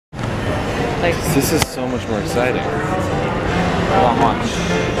Like, this is so much more exciting. well, watch.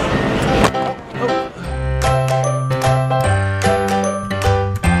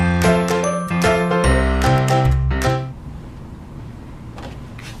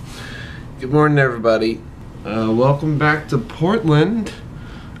 Good morning, everybody. Welcome back to Portland.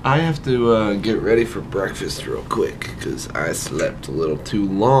 I have to get ready for breakfast real quick because I slept a little too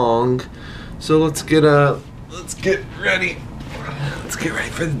long. So let's get ready. Let's get ready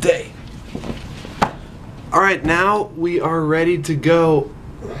for the day. All right, now we are ready to go.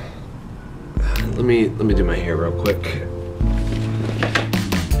 Let me do my hair real quick.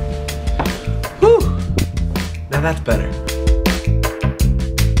 Whew. Now that's better.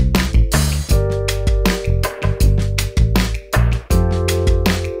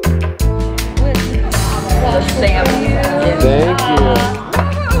 Thank you.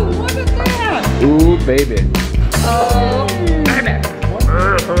 Oh, what is that? Ooh, baby. Oh, baby.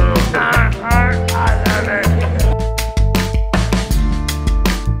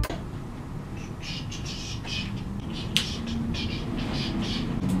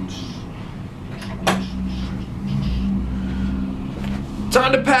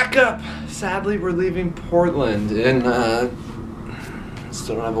 Time to pack up. Sadly, we're leaving Portland and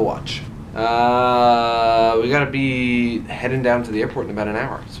still don't have a watch. We gotta be heading down to the airport in about an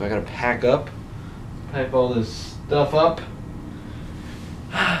hour, so I gotta pack up, pipe all this stuff up,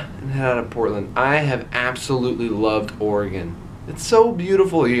 and head out of Portland. I have absolutely loved Oregon. It's so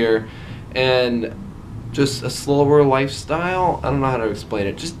beautiful here, and just a slower lifestyle. I don't know how to explain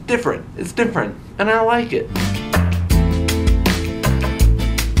it. Just different. It's different, and I like it.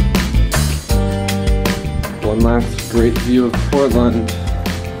 One last great view of Portland.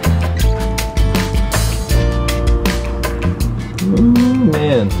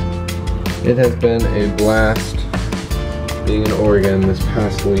 Man, it has been a blast being in Oregon this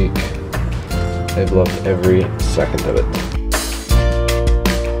past week. I've loved every second of it.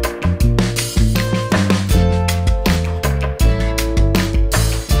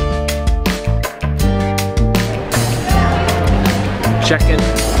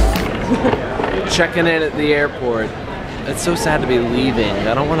 Checking in at the airport. It's so sad to be leaving.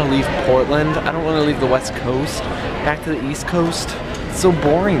 I don't want to leave Portland. I don't want to leave the West Coast. Back to the East Coast. It's so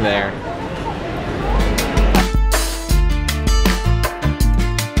boring there.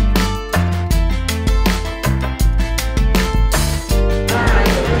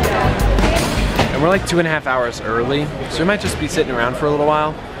 And we're like 2.5 hours early, so we might just be sitting around for a little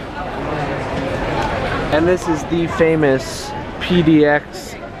while. And this is the famous PDX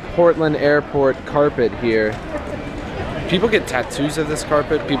Portland Airport carpet here. People get tattoos of this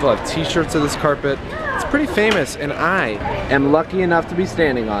carpet, people have t-shirts of this carpet. It's pretty famous, and I am lucky enough to be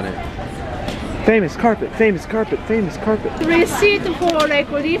standing on it. Famous carpet, famous carpet, famous carpet. Receipt for like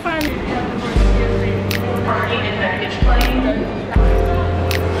refund. Parking and baggage claim.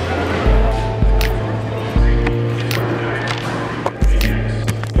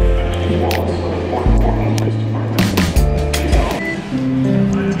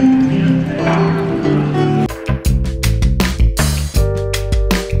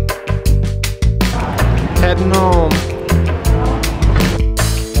 Heading home.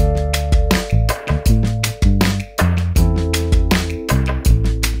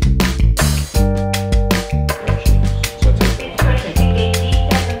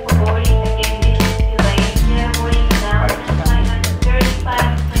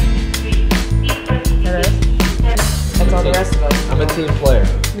 That's all the rest of us. I'm a team player.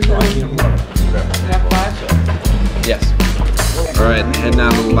 Yes. Alright, heading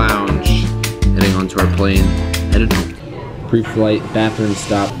out of the lounge. Heading onto our plane. Headed home. Pre-flight, bathroom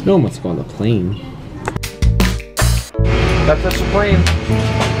stop. No one wants to go on the plane. That's the plane.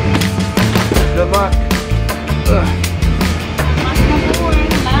 Good luck. Ugh.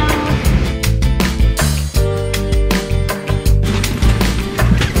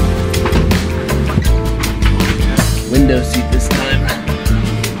 Window seat this time.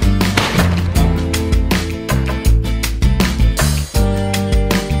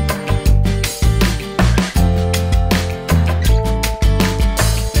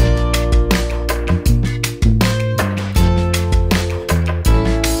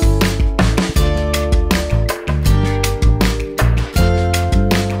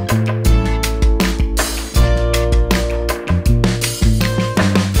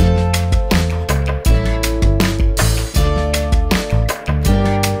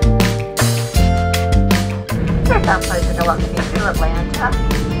 Atlanta.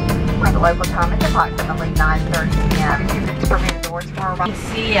 With local time is approximately 9:30 p.m. Permit doors for arrival.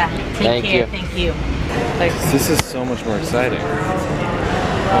 See ya. Take care. Thank you. Like, This is so much more exciting.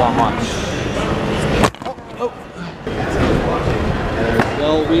 well, watch.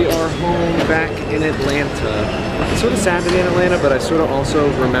 home back in Atlanta. It's sort of sad to be in Atlanta, but I sort of also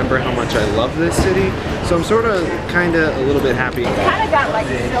remember how much I love this city. So I'm sort of kind of a little bit happy. Kind of got like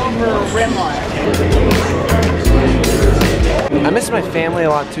silver rim on it. I miss my family a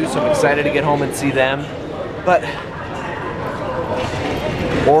lot too, so I'm excited to get home and see them. But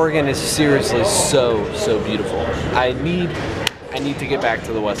Oregon is seriously so beautiful. I need to get back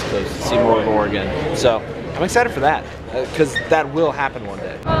to the West Coast to see more of Oregon. So I'm excited for that, because that will happen one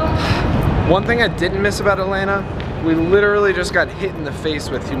day. One thing I didn't miss about Atlanta, we literally just got hit in the face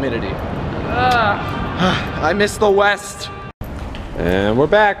with humidity. I miss the West. And we're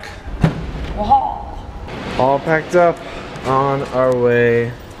back. All packed up on our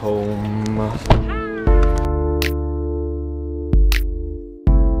way home.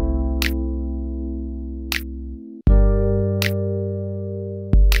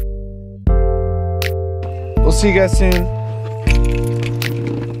 We'll see you guys soon.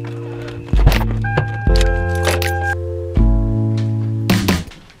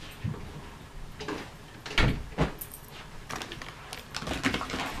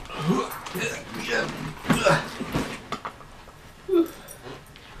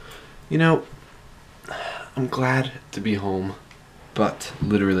 You know, I'm glad to be home, but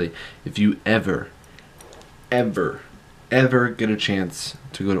literally, if you ever get a chance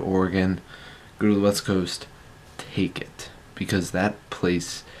to go to Oregon, go to the West Coast, take it, because that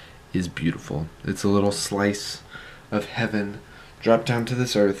place is beautiful. It's a little slice of heaven dropped down to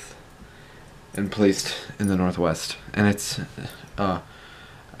this earth and placed in the Northwest. And it's, I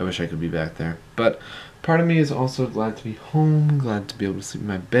wish I could be back there. But part of me is also glad to be home, glad to be able to sleep in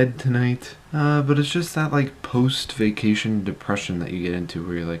my bed tonight. But it's just that like post-vacation depression that you get into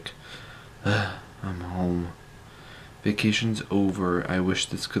where you're like, I'm home. Vacation's over. I wish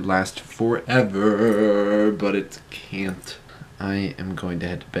this could last forever, but it can't. I am going to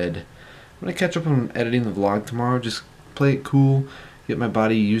head to bed. I'm going to catch up on editing the vlog tomorrow, just play it cool, get my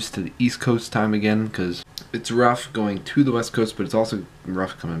body used to the East Coast time again, because it's rough going to the West Coast, but it's also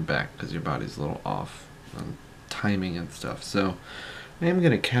rough coming back because your body's a little off on timing and stuff. So I am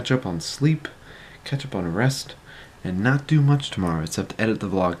going to catch up on sleep, catch up on rest, and not do much tomorrow except edit the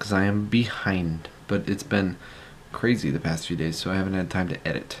vlog because I am behind. But it's been crazy the past few days, so I haven't had time to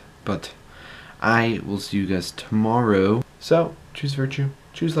edit. But I will see you guys tomorrow. So choose virtue,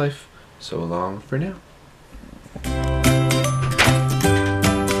 choose life. So long for now.